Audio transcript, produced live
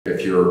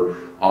If you're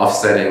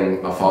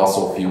offsetting a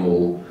fossil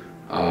fuel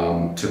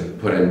to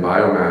put in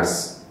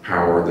biomass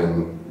power,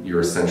 then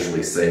you're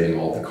essentially saving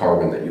all the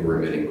carbon that you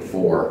were emitting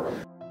before.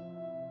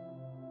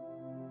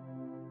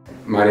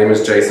 My name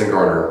is Jason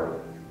Garner.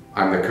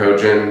 I'm the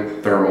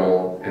Cogen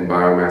Thermal and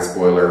Biomass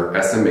Boiler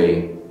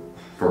SME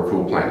for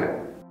Cool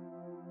Planet.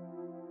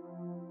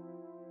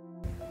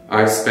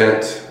 I've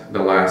spent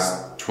the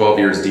last 12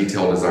 years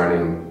detail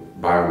designing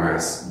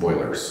biomass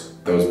boilers.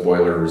 Those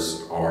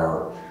boilers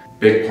are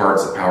big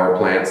parts of power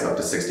plants up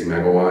to 60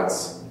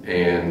 megawatts,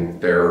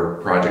 and they're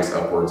projects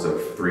upwards of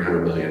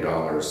 $300 million.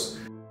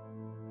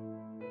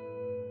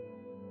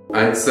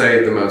 I'd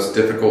say the most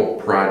difficult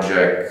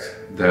project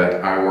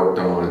that I worked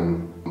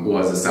on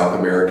was a South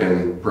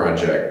American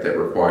project that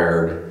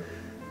required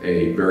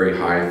a very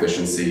high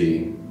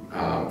efficiency,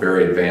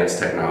 very advanced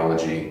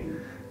technology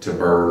to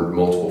burn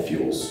multiple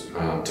fuels,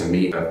 to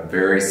meet a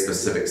very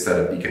specific set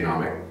of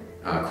economic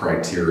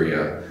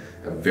criteria,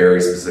 a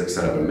very specific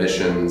set of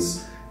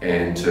emissions,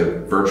 and to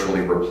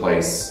virtually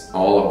replace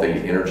all of the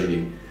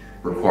energy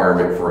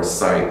requirement for a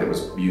site that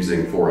was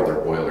using 4 other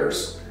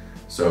boilers.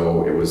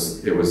 So it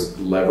was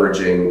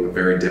leveraging a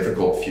very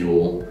difficult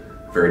fuel,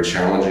 very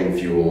challenging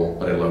fuel,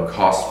 but a low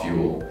cost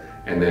fuel,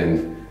 and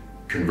then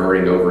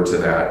converting over to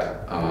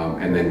that,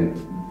 and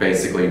then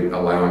basically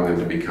allowing them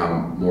to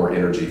become more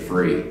energy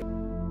free.